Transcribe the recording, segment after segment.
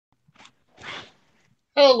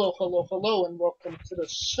Hello, hello, hello, and welcome to the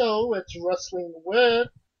show. It's Wrestling with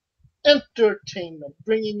Entertainment,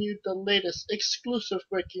 bringing you the latest exclusive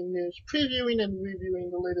breaking news, previewing and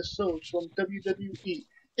reviewing the latest shows from WWE,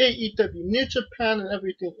 AEW, New Japan, and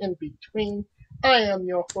everything in between. I am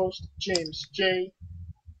your host, James J.,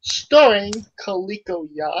 starring Kaliko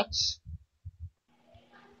Yachts,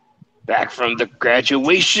 Back from the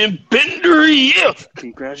graduation bender, yeah!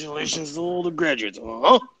 Congratulations to all the graduates,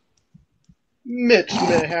 Mitch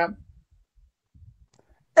Mayhem,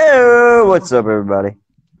 Hey, what's up, everybody?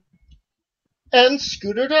 and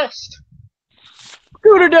Scooter Dust.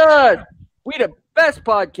 Scooter Dust! We the best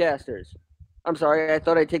podcasters. I'm sorry, I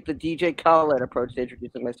thought I'd take the DJ Khaled approach to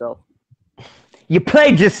introducing myself. You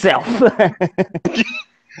played yourself.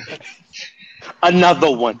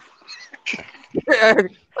 Another one.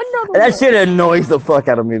 That shit annoys the fuck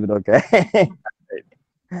out of me, but okay.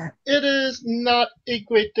 It is not a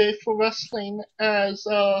great day for wrestling, as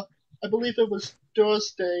I believe it was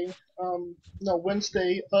Wednesday.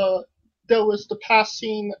 There was the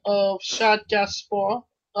passing of Shad Gaspard.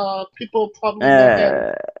 People probably know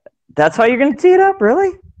him. That's how you're gonna tee it up,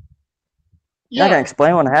 really? You're not gonna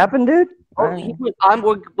explain what happened, dude?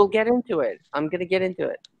 We'll get into it. I'm gonna get into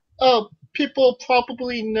it. People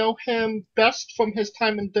probably know him best from his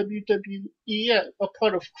time in WWE, a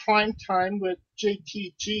part of Crime Time with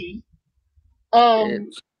JTG.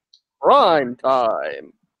 It's prime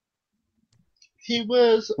time. He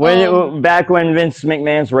was back when Vince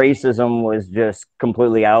McMahon's racism was just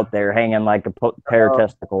completely out there, hanging like a pair of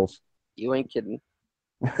testicles. You ain't kidding.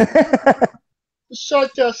 Shad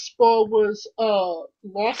Gaspard was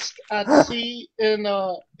lost at sea in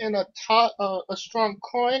a strong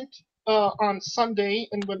current on Sunday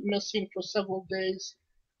and went missing for several days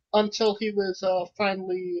until he was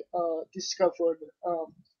finally discovered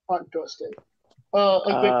on Thursday. A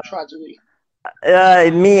great tragedy.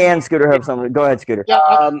 Me and Scooter have something. Go ahead, Scooter.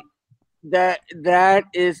 Yeah, that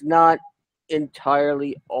is not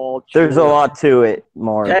entirely all true. There's a lot to it,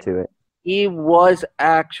 more to it. He was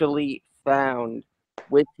actually found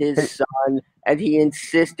with his son, and he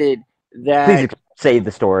insisted that. Please save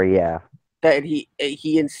the story, yeah. That he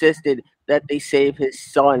insisted that they save his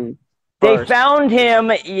son. They first. found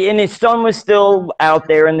him, and his son was still out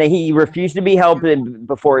there, and he refused to be helped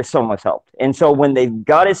before his son was helped. And so when they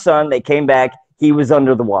got his son, they came back. He was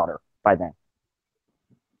under the water by then.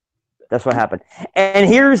 That's what happened. And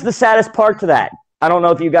here's the saddest part to that. I don't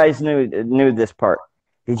know if you guys knew this part.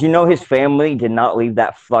 Did you know his family did not leave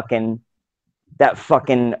that fucking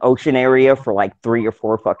ocean area for like 3 or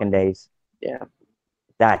 4 fucking days? Yeah.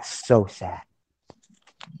 That's so sad.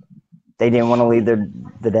 They didn't want to leave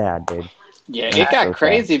the dad, dude. Yeah, it got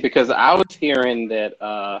crazy because I was hearing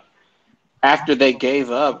that after they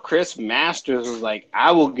gave up, Chris Masters was like,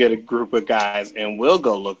 I will get a group of guys and we'll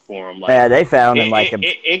go look for him. Like, yeah, they found him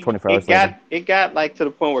 24 hours later. It got like to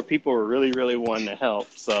the point where people were really, really wanting to help.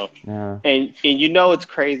 So, yeah. And you know it's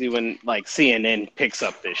crazy when like CNN picks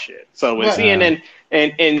up this shit. So when CNN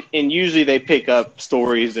and usually they pick up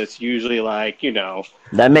stories that's usually like, you know,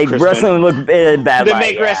 that make wrestling look bad. That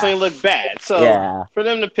make wrestling look bad. So for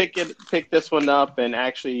them to pick this one up and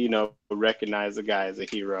actually, you know, recognize the guy as a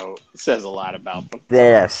hero, it says a lot about them.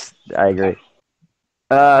 Yes, I agree.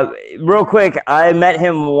 Real quick, I met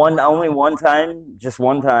him only one time, just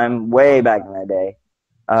one time, way back in that day,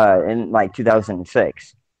 in like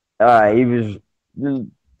 2006. He was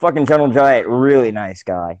fucking Gentle Giant, really nice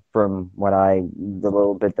guy from the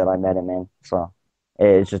little bit that I met him in. So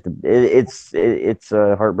it's just it's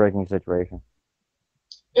a heartbreaking situation.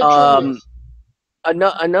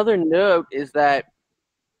 Another note is that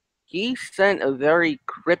he sent a very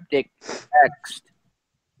cryptic text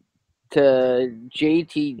to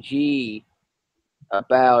JTG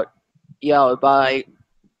about, he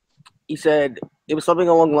said, it was something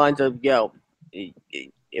along the lines of,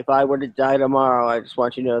 if I were to die tomorrow, I just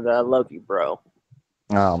want you to know that I love you, bro.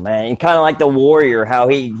 Oh, man. Kind of like the Warrior, how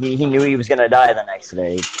he knew he was going to die the next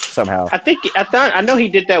day somehow. I know he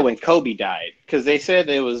did that when Kobe died, because they said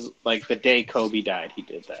it was like the day Kobe died he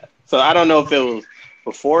did that. So I don't know if it was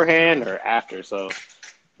beforehand or after, so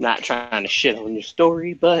not trying to shit on your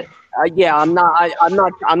story, but I'm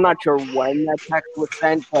not sure when that text was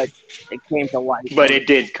sent, but it came to light. But it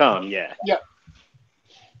did come, yeah. Yeah.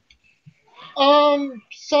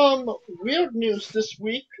 Some weird news this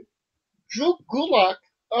week. Drew Gulak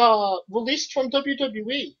released from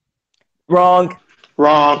WWE. Wrong.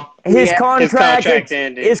 His contract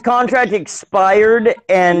ended. His contract expired,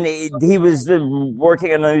 and he was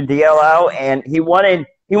working on a new deal out, and he wanted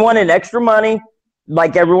extra money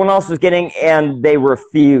like everyone else was getting, and they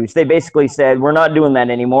refused. They basically said, we're not doing that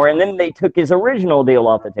anymore. And then they took his original deal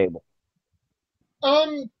off the table.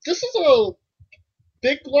 This is a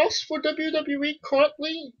big loss for WWE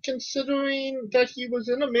currently, considering that he was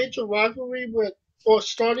in a major rivalry or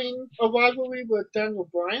starting a rivalry with Daniel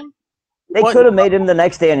Bryan. They could have made him the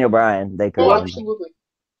next Daniel Bryan. They could. Oh, absolutely.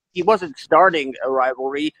 He wasn't starting a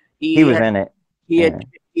rivalry. He was in it. He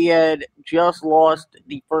had just lost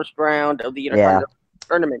the first round of the Intercontinental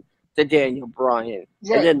Tournament to Daniel Bryan,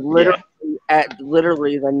 Right. and then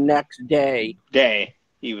literally the next day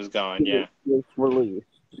he was gone. Yeah, he was released.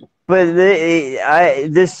 But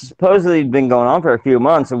this supposedly had been going on for a few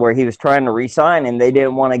months, where he was trying to re-sign, and they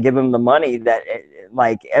didn't want to give him the money that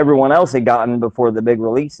like everyone else had gotten before the big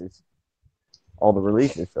releases, all the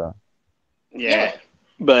releases. So yeah.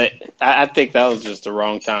 But I think that was just the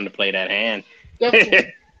wrong time to play that hand.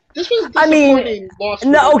 Definitely. This was disappointing loss.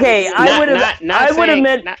 No, okay. I would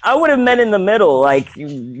have met in the middle. Like you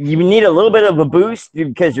need a little bit of a boost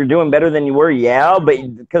because you're doing better than you were. Yeah,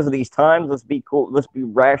 but because of these times, let's be cool. Let's be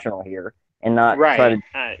rational here and not try to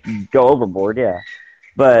go overboard. Yeah,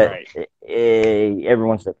 but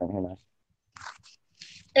everyone's different. Who knows?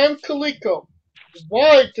 And Kaliko,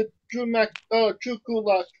 why did Drew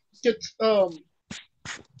Gulak get a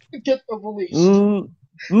release?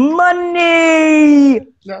 Money!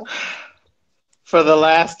 No. For the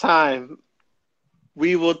last time,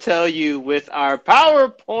 we will tell you with our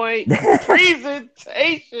PowerPoint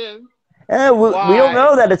presentation. We don't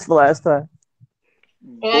know that it's the last time.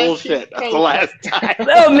 Bullshit. That's the last time.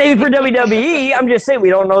 No, maybe for WWE. I'm just saying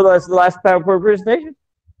we don't know that's the last PowerPoint presentation.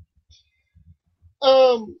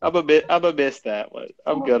 I'm gonna miss that one.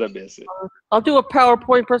 I'm gonna miss it. I'll do a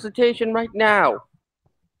PowerPoint presentation right now.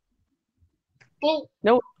 Well,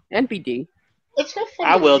 no, NPD. It's not fun.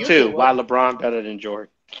 I will too. Why LeBron better than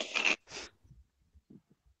Jordan?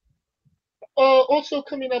 Also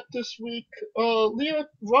coming up this week, Lio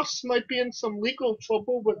Rush might be in some legal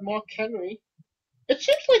trouble with Mark Henry. It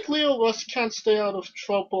seems like Lio Rush can't stay out of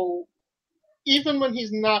trouble, even when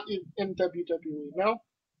he's not in WWE. No.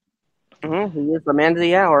 He is the man of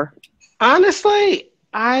the hour. Honestly,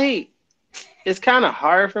 it's kind of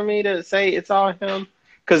hard for me to say it's all him.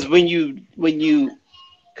 Because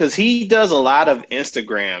because he does a lot of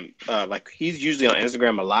Instagram, like he's usually on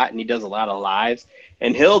Instagram a lot, and he does a lot of lives,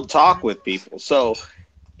 and he'll talk with people. So,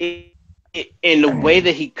 in the way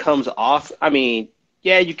that he comes off, I mean,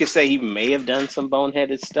 yeah, you could say he may have done some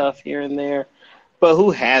boneheaded stuff here and there, but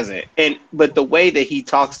who hasn't? But the way that he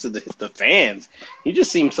talks to the fans, he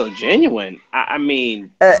just seems so genuine. I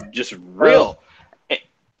mean, just real.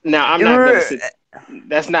 Now, I'm not gonna sit.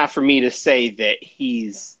 That's not for me to say that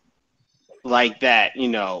he's like that,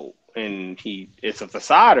 and it's a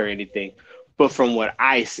facade or anything. But from what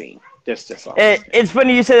I see, that's just all. It's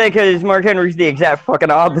funny you say that because Mark Henry's the exact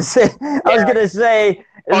fucking opposite. I was gonna say,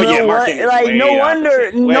 no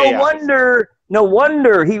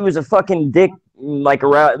wonder he was a fucking dick. Like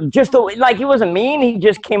around, like he wasn't mean. He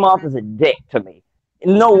just came off as a dick to me.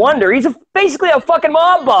 No wonder he's basically a fucking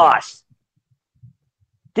mob boss.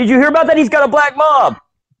 Did you hear about that? He's got a black mob.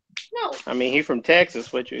 No. I mean, he's from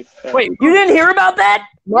Texas. What you? Wait, you didn't hear about that?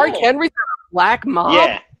 Mark Henry's got a black mob?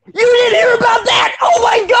 Yeah. You didn't hear about that? Oh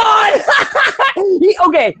my God!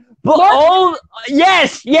 Okay, but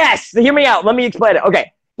yes. Hear me out. Let me explain it.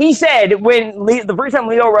 Okay, he said when the first time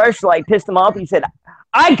Lio Rush pissed him off, he said,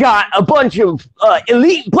 "I got a bunch of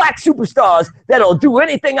elite black superstars that'll do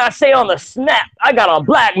anything I say on the snap. I got a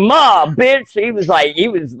black mob, bitch." He was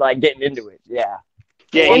getting into it. Yeah.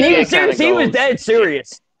 Yeah, and he was serious. He was dead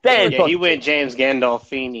serious. He went James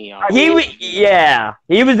Gandolfini on. He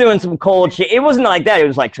was doing some cold shit. It wasn't like that. It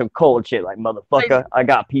was like some cold shit, like motherfucker. I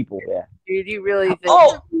got people. Yeah. Did you really think?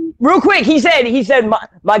 Oh, real quick, he said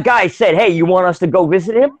my guy said, "Hey, you want us to go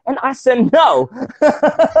visit him?" And I said no.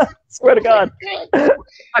 Swear to God.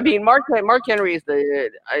 I mean, Mark Henry is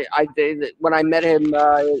when I met him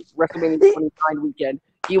WrestleMania 29 weekend,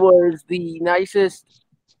 he was the nicest,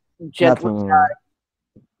 gentlest guy.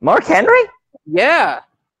 Mark Henry? Yeah.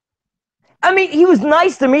 I mean, he was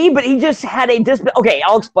nice to me, but he just had okay,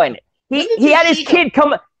 I'll explain it. He had his kid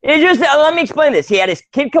come. Let me explain this. He had his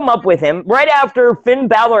kid come up with him right after Finn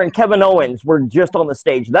Balor and Kevin Owens were just on the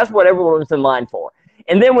stage. That's what everyone was in line for.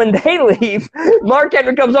 And then when they leave, Mark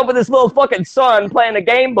Henry comes up with this little fucking son playing a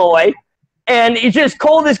Game Boy, and it's just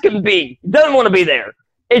cold as can be. He doesn't want to be there.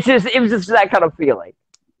 It was just that kind of feeling.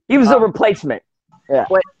 He was a replacement. Yeah.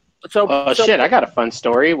 Wait, shit, I got a fun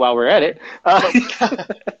story while we're at it.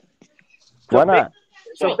 Why not?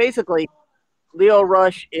 So basically, Lio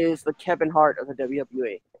Rush is the Kevin Hart of the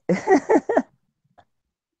WWE.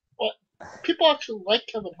 people actually like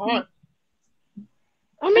Kevin Hart.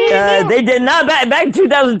 I mean, They did not. Back in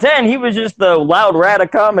 2010, he was just the loud rat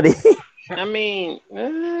of comedy. I mean,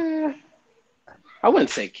 I wouldn't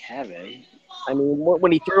say Kevin. I mean,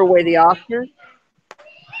 when he threw away the Oscar.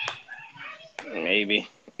 Maybe.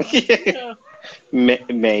 Yeah.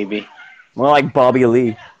 Maybe. More like Bobby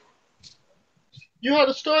Lee. You had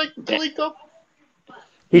a story, Kaliko?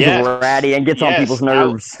 He's Yes. ratty and gets on people's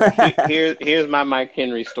nerves. Here's my Mike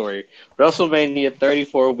Henry story. WrestleMania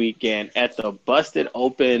 34 weekend at the Busted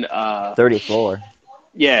Open. 34.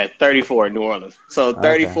 Yeah, 34 in New Orleans. So Okay.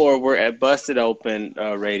 34, we're at Busted Open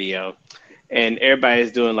Radio, and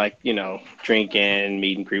everybody's doing like, drinking,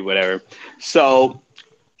 meet and greet, whatever. So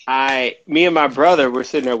me and my brother, we're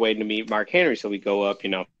sitting there waiting to meet Mark Henry. So we go up,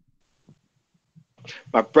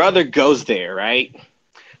 My brother goes there, right?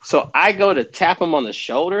 So I go to tap him on the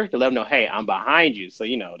shoulder to let him know, hey, I'm behind you. So,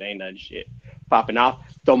 there ain't nothing shit popping off.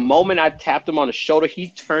 The moment I tapped him on the shoulder, he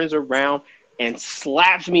turns around and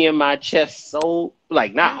slaps me in my chest so,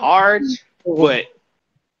 like, not hard, but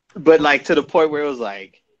like to the point where it was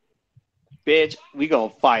like, bitch, we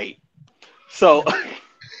gonna fight. So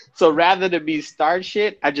rather than me start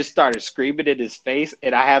shit, I just started screaming in his face,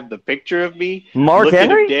 and I have the picture of me. Mark looking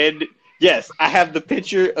Henry? dead. Yes, I have the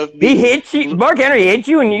picture of me. He hit you. Mark Henry hit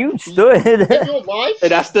you, and you stood. In your life?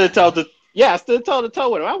 And I stood toe to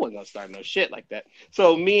toe with him. I wasn't gonna start no shit like that.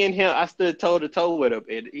 So me and him, I stood toe to toe with him,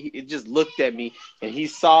 and he just looked at me, and he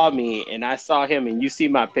saw me, and I saw him, and you see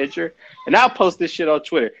my picture, and I'll post this shit on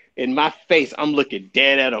Twitter. In my face, I'm looking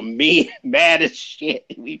dead at him, me mad as shit.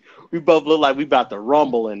 We both look like we about to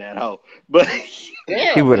rumble in that hoe, but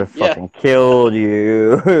Yeah. He would have fucking killed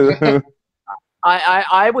you.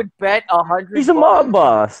 I would bet 100. He's a mob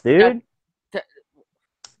boss, dude.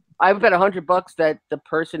 I would bet $100 that the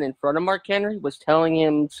person in front of Mark Henry was telling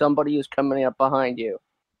him somebody was coming up behind you.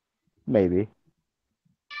 Maybe.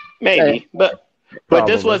 but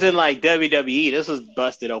Probably. this wasn't like WWE. This was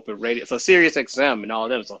Busted Open Radio. So Sirius XM and all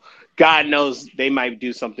them. So God knows they might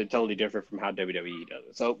do something totally different from how WWE does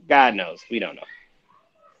it. So God knows. We don't know.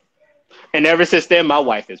 And ever since then, my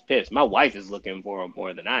wife is pissed. My wife is looking for him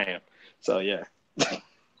more than I am. So yeah.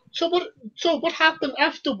 So what happened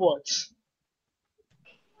afterwards?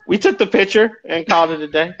 We took the picture and called it a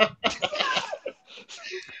day.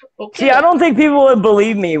 Okay. See, I don't think people would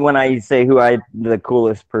believe me when I say the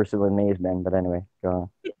coolest person with me has been. But anyway,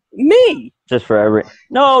 go on. Me? Just for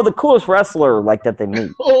the coolest wrestler like that they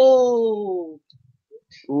meet. Oh,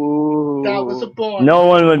 Ooh. that was a bar. No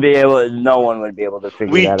one would be able to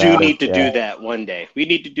figure We that do out. need to do that one day. We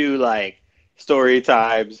need to do like story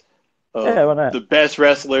times of why not? the best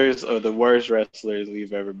wrestlers or the worst wrestlers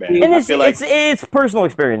we've ever met. And I feel like it's personal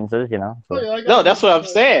experiences, so. Oh, yeah, I got no, that's what I'm it.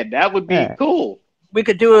 saying. That would be Yeah. cool. We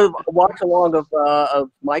could do a watch along of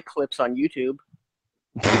my clips on YouTube.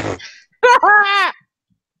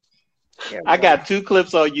 I got 2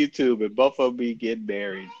 clips on YouTube, and both of me getting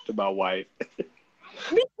married to my wife.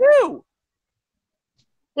 Me too.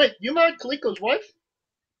 Wait, you married Kaliko's wife?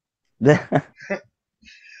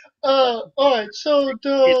 Alright, so Is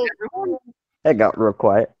the everyone? That got real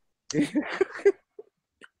quiet.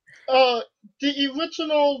 the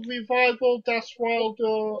original Revival, Das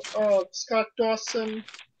Wilder, Scott Dawson,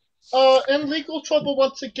 in legal trouble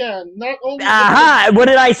once again. Not only Aha! What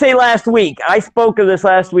did I say last week? I spoke of this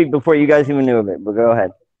last week before you guys even knew of it, but go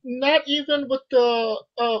ahead. not even with the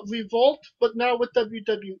Revolt, but now with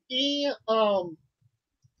WWE.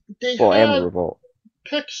 They Well, and the had Revolt.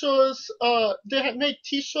 pictures. They had made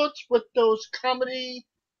T-shirts with those comedy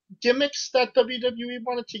gimmicks that WWE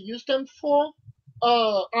wanted to use them for,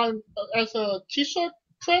 as a T-shirt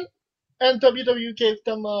print, and WWE gave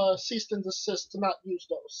them a cease and desist to not use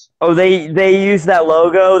those. Oh, they used that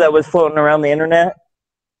logo that was floating around the internet?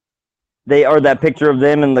 That picture of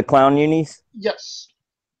them in the clown unis? Yes.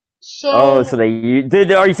 So. Oh, so are you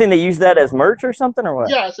saying they used that as merch or something, or what?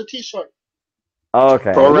 Yeah, it's a T-shirt. Oh,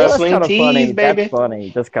 okay. Pro That's wrestling kinda tees, funny. baby. That's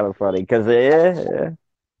funny. That's kind of funny, because it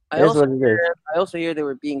I is also what it is. hear they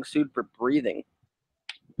were being sued for breathing.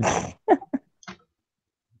 Yeah.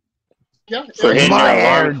 For hitting my the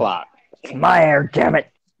hair. alarm clock. It's my hair, damn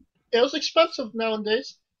it. It was expensive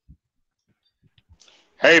nowadays.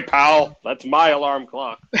 Hey, pal, that's my alarm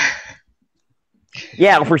clock.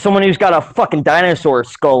 Yeah, for someone who's got a fucking dinosaur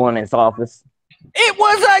skull in his office. It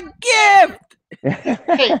was a gift.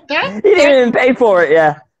 Hey, He didn't even pay for it,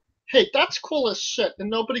 yeah. Hey, that's cool as shit, and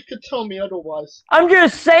nobody could tell me otherwise. I'm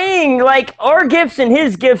just saying, like, our gifts and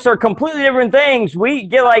his gifts are completely different things. We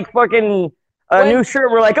get, like, fucking a new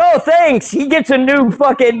shirt. We're like, oh, thanks. He gets a new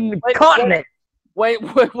fucking continent. Wait,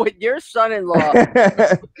 your son-in-law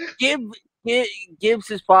give gives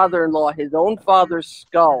his father-in-law his own father's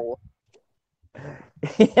skull.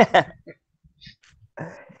 Yeah.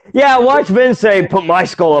 Yeah, watch Vince say, "Put my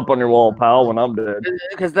skull up on your wall, pal, when I'm dead."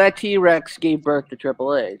 Because that T-Rex gave birth to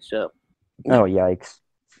Triple H. So. Oh, yikes.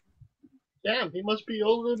 Damn, he must be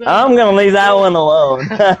older than. I'm gonna leave that one alone.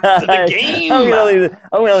 the game. I'm gonna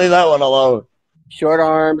leave that one alone. Short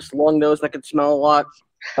arms, long nose that can smell a lot.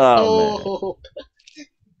 Oh, man.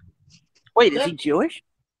 Wait, is he Jewish?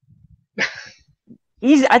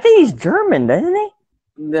 I think he's German, doesn't he?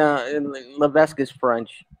 No, Levesque is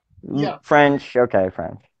French. Yeah. French. Okay,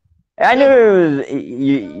 French. I knew it was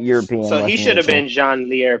European. So he should have been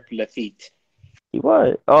Jean-Pierre Lafitte. He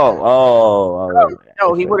was. Oh.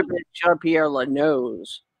 No, he would have been Jean-Pierre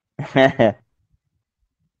Lanose. Hey,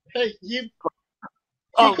 you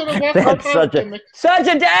could have walked That's such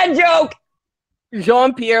a dad joke.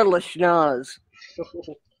 Jean-Pierre Lachnoz.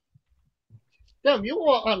 Damn, you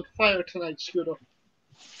are on fire tonight, Scooter.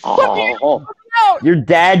 Oh. Your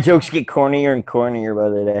dad jokes get cornier and cornier by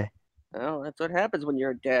the day. Oh, that's what happens when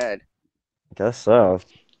you're a dad. I guess so.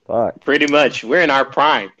 Fuck. Pretty much. We're in our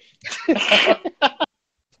prime.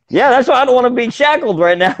 Yeah, that's why I don't want to be shackled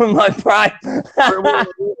right now in my prime.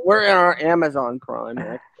 we're in our Amazon Prime.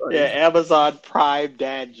 Actually. Yeah, Amazon Prime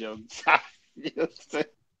dad jokes.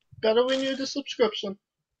 Gotta renew the subscription.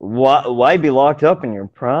 Why be locked up in your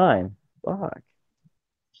prime? Fuck.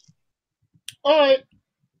 Alright, it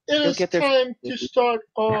They'll is get their- time to start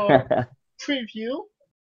our preview